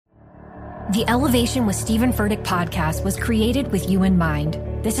The Elevation with Stephen Furtick podcast was created with you in mind.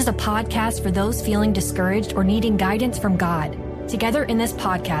 This is a podcast for those feeling discouraged or needing guidance from God. Together in this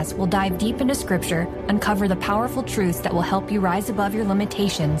podcast, we'll dive deep into Scripture, uncover the powerful truths that will help you rise above your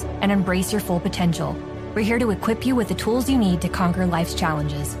limitations and embrace your full potential. We're here to equip you with the tools you need to conquer life's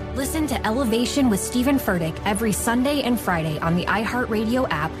challenges. Listen to Elevation with Stephen Furtick every Sunday and Friday on the iHeartRadio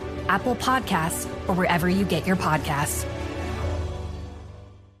app, Apple Podcasts, or wherever you get your podcasts.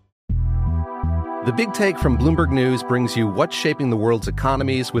 The Big Take from Bloomberg News brings you what's shaping the world's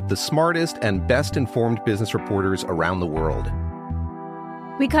economies with the smartest and best-informed business reporters around the world.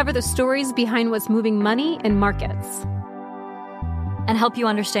 We cover the stories behind what's moving money and markets, and help you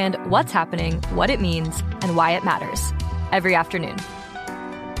understand what's happening, what it means, and why it matters every afternoon.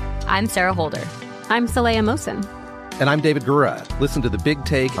 I'm Sarah Holder. I'm Saleha Mohsin. And I'm David Gura. Listen to The Big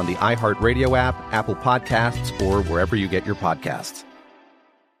Take on the iHeartRadio app, Apple Podcasts, or wherever you get your podcasts.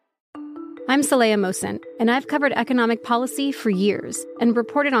 I'm Saleha Mohsin, and I've covered economic policy for years and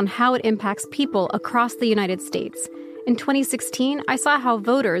reported on how it impacts people across the United States. In 2016, I saw how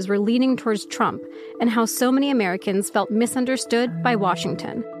voters were leaning towards Trump and how so many Americans felt misunderstood by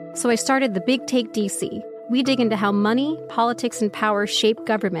Washington. So I started The Big Take DC. We dig into how money, politics, and power shape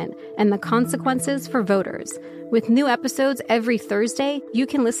government and the consequences for voters. With new episodes every Thursday, you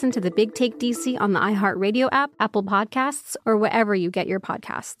can listen to The Big Take DC on the iHeartRadio app, Apple Podcasts, or wherever you get your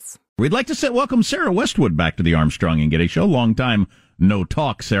podcasts. We'd like to welcome Sarah Westwood back to the Armstrong and Getty Show. Long time no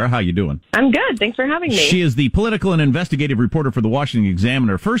talk. Sarah, how you doing? I'm good. Thanks for having me. She is the political and investigative reporter for the Washington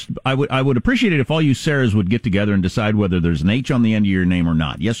Examiner. First, I would appreciate it if all you Sarahs would get together and decide whether there's an H on the end of your name or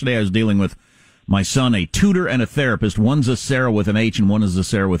not. Yesterday I was dealing with my son, a tutor and a therapist. One's a Sarah with an H and one is a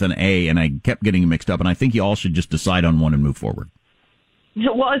Sarah with an A, and I kept getting mixed up, and I think you all should just decide on one and move forward.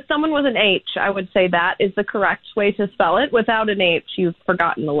 Well, as someone with an H, I would say that is the correct way to spell it. Without an H, you've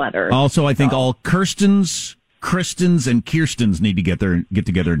forgotten the letter. Also, I think all Kirstens, and Kirstens need to get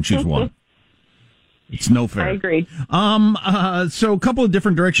together and choose one. It's no fair. I agree. So a couple of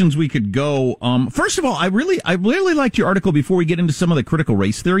different directions we could go. First of all, I really liked your article before we get into some of the critical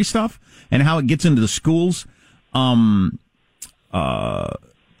race theory stuff and how it gets into the schools.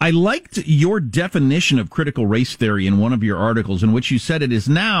 I liked your definition of critical race theory in one of your articles in which you said it is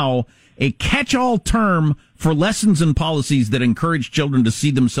now a catch-all term for lessons and policies that encourage children to see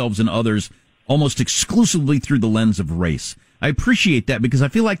themselves and others almost exclusively through the lens of race. I appreciate that because I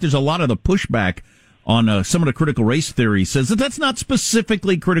feel like there's a lot of the pushback on some of the critical race theory says that that's not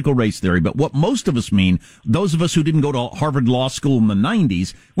specifically critical race theory, but what most of us mean, those of us who didn't go to Harvard Law School in the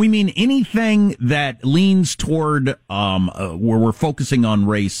 90s, we mean anything that leans toward where we're focusing on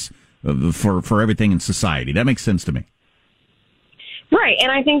race for everything in society. That makes sense to me. Right,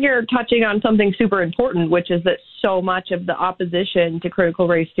 and I think you're touching on something super important, which is that so much of the opposition to critical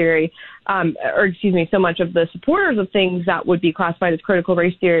race theory, so much of the supporters of things that would be classified as critical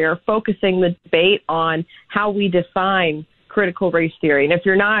race theory are focusing the debate on how we define critical race theory. And if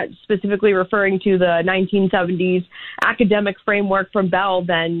you're not specifically referring to the 1970s academic framework from Bell,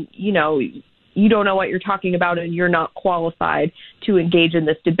 then, you don't know what you're talking about and you're not qualified to engage in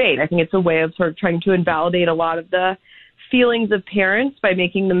this debate. I think it's a way of sort of trying to invalidate a lot of the feelings of parents by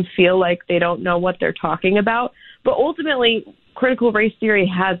making them feel like they don't know what they're talking about. But ultimately, critical race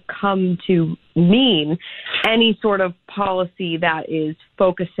theory has come to mean any sort of policy that is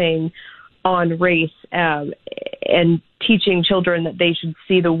focusing on race and teaching children that they should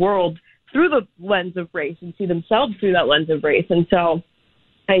see the world through the lens of race and see themselves through that lens of race. And so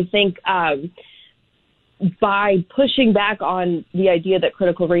I think by pushing back on the idea that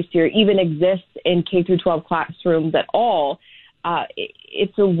critical race theory even exists in K through 12 classrooms at all,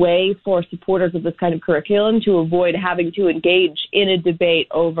 it's a way for supporters of this kind of curriculum to avoid having to engage in a debate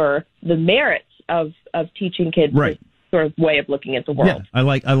over the merits of teaching kids right. this sort of way of looking at the world. Yeah, I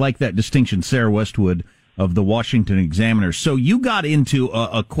like that distinction, Sarah Westwood of the Washington Examiner. So you got into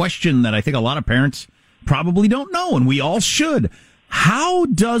a question that I think a lot of parents probably don't know, and we all should. How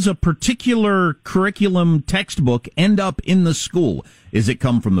does a particular curriculum textbook end up in the school? Is it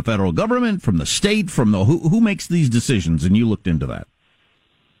come from the federal government, from the state, from the who makes these decisions? And you looked into that.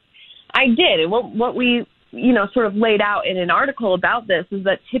 I did. And what we, sort of laid out in an article about this is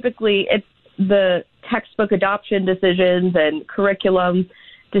that typically it's the textbook adoption decisions and curriculum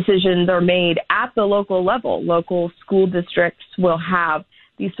decisions are made at the local level. Local school districts will have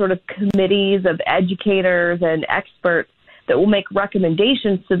these sort of committees of educators and experts that will make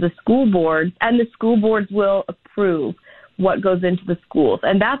recommendations to the school boards, and the school boards will approve what goes into the schools.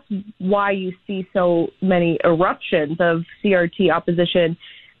 And that's why you see so many eruptions of CRT opposition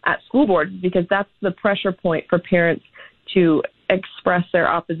at school boards, because that's the pressure point for parents to express their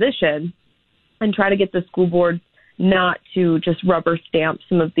opposition. and try to get the school board not to just rubber stamp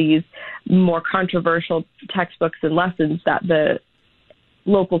some of these more controversial textbooks and lessons that the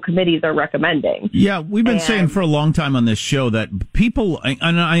local committees are recommending. Yeah, we've been saying for a long time on this show that people,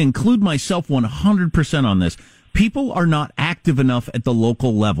 and I include myself 100% on this, people are not active enough at the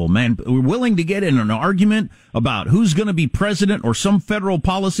local level. Man, we're willing to get in an argument about who's going to be president or some federal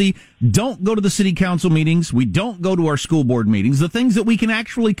policy. Don't go to the city council meetings. We don't go to our school board meetings, the things that we can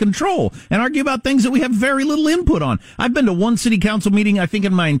actually control, and argue about things that we have very little input on. I've been to one city council meeting, I think,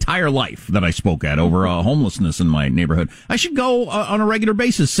 in my entire life that I spoke at over homelessness in my neighborhood. I should go on a regular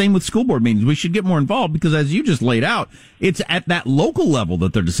basis. Same with school board meetings. We should get more involved because, as you just laid out, it's at that local level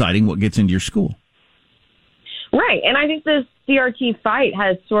that they're deciding what gets into your school. Right. And I think this CRT fight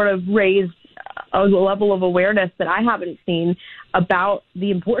has sort of raised a level of awareness that I haven't seen about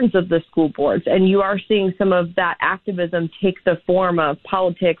the importance of the school boards. And you are seeing some of that activism take the form of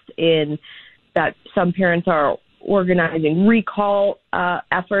politics in that some parents are organizing recall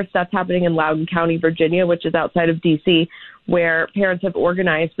efforts. That's happening in Loudoun County, Virginia, which is outside of D.C., where parents have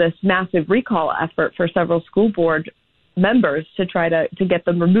organized this massive recall effort for several school board members to try to get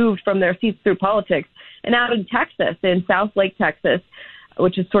them removed from their seats through politics. And out in Texas, in South Lake, Texas,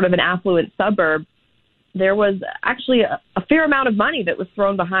 which is sort of an affluent suburb, there was actually a fair amount of money that was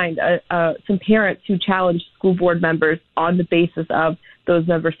thrown behind some parents who challenged school board members on the basis of those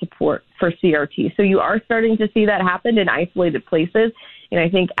members' support for CRT. So you are starting to see that happen in isolated places. And I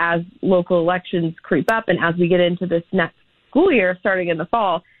think as local elections creep up and as we get into this next school year starting in the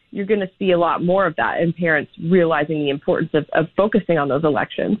fall, you're going to see a lot more of that and parents realizing the importance of focusing on those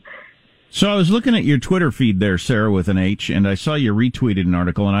elections. So I was looking at your Twitter feed there, Sarah, with an H, and I saw you retweeted an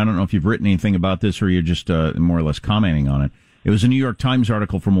article, and I don't know if you've written anything about this or you're just more or less commenting on it. It was a New York Times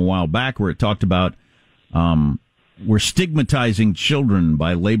article from a while back where it talked about we're stigmatizing children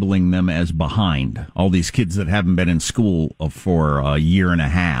by labeling them as behind. All these kids that haven't been in school for a year and a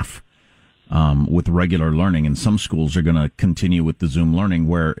half with regular learning, and some schools are going to continue with the Zoom learning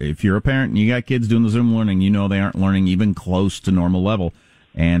where if you're a parent and you got kids doing the Zoom learning, you know they aren't learning even close to normal level.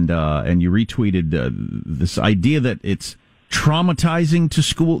 And you retweeted this idea that it's traumatizing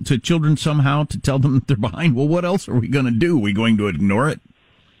to children somehow to tell them that they're behind. Well, what else are we going to do? Are we going to ignore it?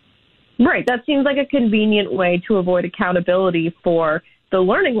 Right. That seems like a convenient way to avoid accountability for the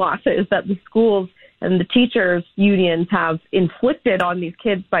learning losses that the schools and the teachers' unions have inflicted on these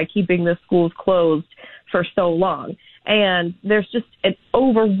kids by keeping the schools closed for so long. And there's just an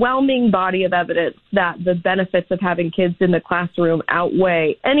overwhelming body of evidence that the benefits of having kids in the classroom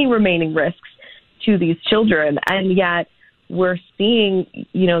outweigh any remaining risks to these children. And yet we're seeing,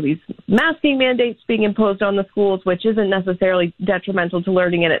 these masking mandates being imposed on the schools, which isn't necessarily detrimental to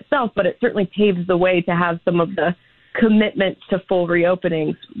learning in itself, but it certainly paves the way to have some of the commitments to full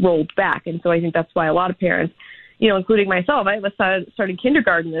reopenings rolled back. And so I think that's why a lot of parents, including myself, I have a son starting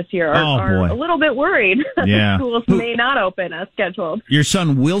kindergarten this year, are a little bit worried that the schools may not open as scheduled. Your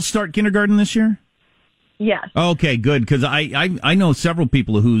son will start kindergarten this year? Yes. Okay, good, because I know several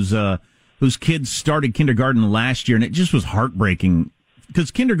people whose kids started kindergarten last year, and it just was heartbreaking because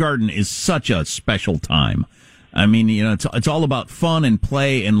kindergarten is such a special time. I mean, it's all about fun and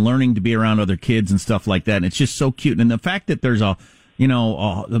play and learning to be around other kids and stuff like that, and it's just so cute. And the fact that there's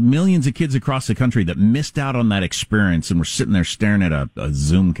the millions of kids across the country that missed out on that experience and were sitting there staring at a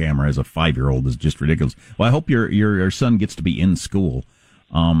Zoom camera as a 5-year-old is just ridiculous. Well, I hope your son gets to be in school.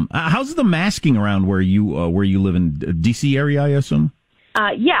 How's the masking around where you live in D.C. area, I assume?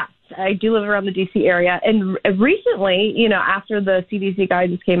 Yes, I do live around the D.C. area. And recently, after the CDC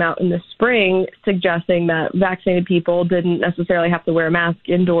guidance came out in the spring suggesting that vaccinated people didn't necessarily have to wear a mask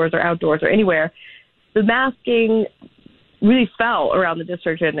indoors or outdoors or anywhere, the masking really fell around the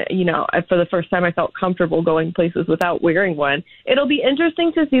district. And, for the first time, I felt comfortable going places without wearing one. It'll be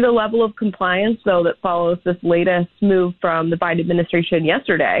interesting to see the level of compliance, though, that follows this latest move from the Biden administration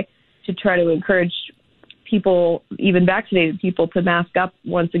yesterday to try to encourage people, even vaccinated people, to mask up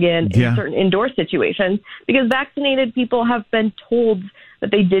once again in certain indoor situations, because vaccinated people have been told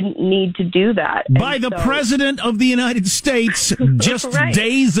that they didn't need to do that. By the President of the United States just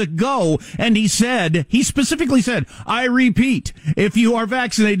days ago. And he specifically said, I repeat, if you are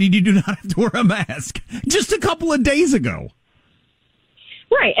vaccinated, you do not have to wear a mask. Just a couple of days ago.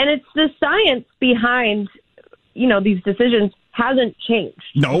 Right. And it's the science behind, these decisions hasn't changed.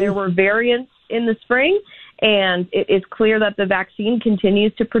 No. There were variants in the spring, and it is clear that the vaccine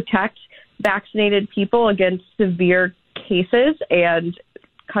continues to protect vaccinated people against severe cases and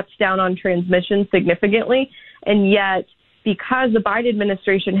cuts down on transmission significantly. And yet, because the Biden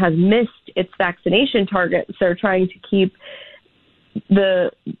administration has missed its vaccination targets, they're trying to keep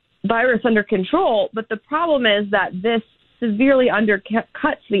the virus under control. But the problem is that this severely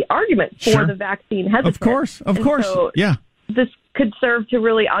undercuts the argument for the vaccine hesitancy. Of course. So yeah. This could serve to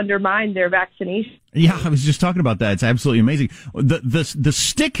really undermine their vaccination. Yeah, I was just talking about that. It's absolutely amazing. The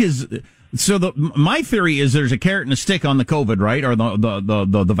stick is so my theory is there's a carrot and a stick on the COVID, right, or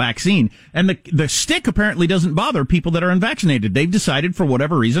the vaccine, and the stick apparently doesn't bother people that are unvaccinated. They've decided for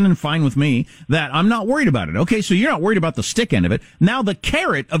whatever reason, and fine with me, that I'm not worried about it. Okay, so you're not worried about the stick end of it. Now the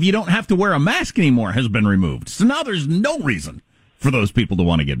carrot of you don't have to wear a mask anymore has been removed. So now there's no reason for those people to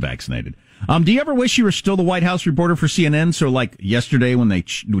want to get vaccinated. Do you ever wish you were still the White House reporter for CNN? So like yesterday when they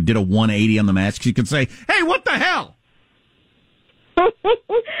did a 180 on the masks, you could say, hey, what the hell?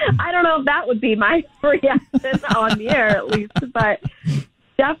 I don't know if that would be my reaction on the air, at least. But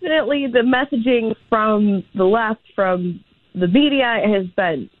definitely the messaging from the left, from the media, has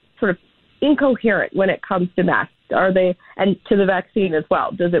been sort of incoherent when it comes to masks. And to the vaccine as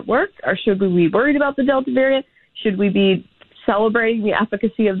well. Does it work? Or should we be worried about the Delta variant? Should we be celebrating the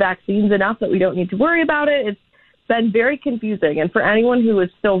efficacy of vaccines enough that we don't need to worry about it? It's been very confusing. And for anyone who is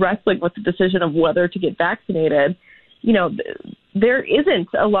still wrestling with the decision of whether to get vaccinated, there isn't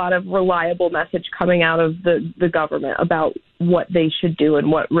a lot of reliable message coming out of the government about what they should do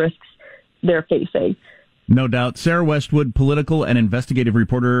and what risks they're facing. No doubt. Sarah Westwood, political and investigative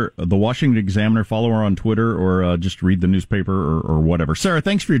reporter, The Washington Examiner. Follow her on Twitter or just read the newspaper or whatever. Sarah,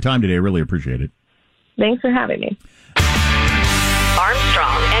 thanks for your time today. I really appreciate it. Thanks for having me.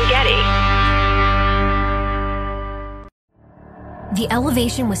 Armstrong and Getty. The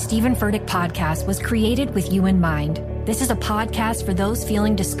Elevation with Stephen Furtick podcast was created with you in mind. This is a podcast for those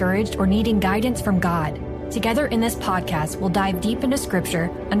feeling discouraged or needing guidance from God. Together in this podcast, we'll dive deep into Scripture,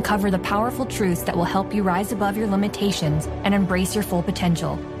 uncover the powerful truths that will help you rise above your limitations and embrace your full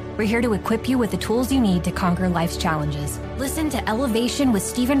potential. We're here to equip you with the tools you need to conquer life's challenges. Listen to Elevation with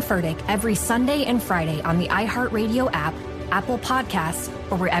Stephen Furtick every Sunday and Friday on the iHeartRadio app, Apple Podcasts,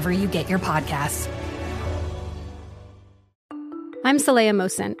 or wherever you get your podcasts. I'm Saleha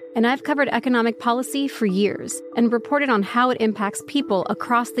Mohsin, and I've covered economic policy for years and reported on how it impacts people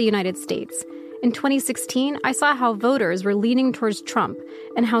across the United States. In 2016, I saw how voters were leaning towards Trump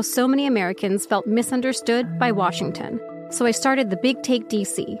and how so many Americans felt misunderstood by Washington. So I started The Big Take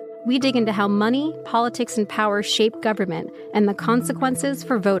DC. We dig into how money, politics, and power shape government and the consequences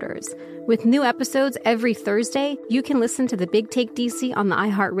for voters. With new episodes every Thursday, you can listen to The Big Take DC on the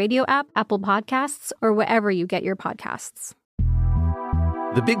iHeartRadio app, Apple Podcasts, or wherever you get your podcasts.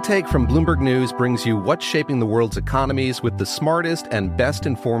 The Big Take from Bloomberg News brings you what's shaping the world's economies with the smartest and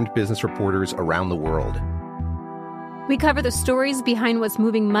best-informed business reporters around the world. We cover the stories behind what's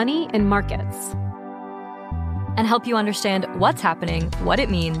moving money and markets, and help you understand what's happening, what it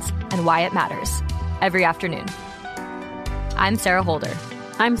means, and why it matters every afternoon. I'm Sarah Holder.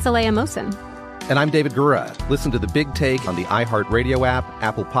 I'm Saleha Mohsin. And I'm David Gura. Listen to The Big Take on the iHeartRadio app,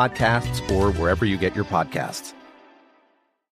 Apple Podcasts, or wherever you get your podcasts.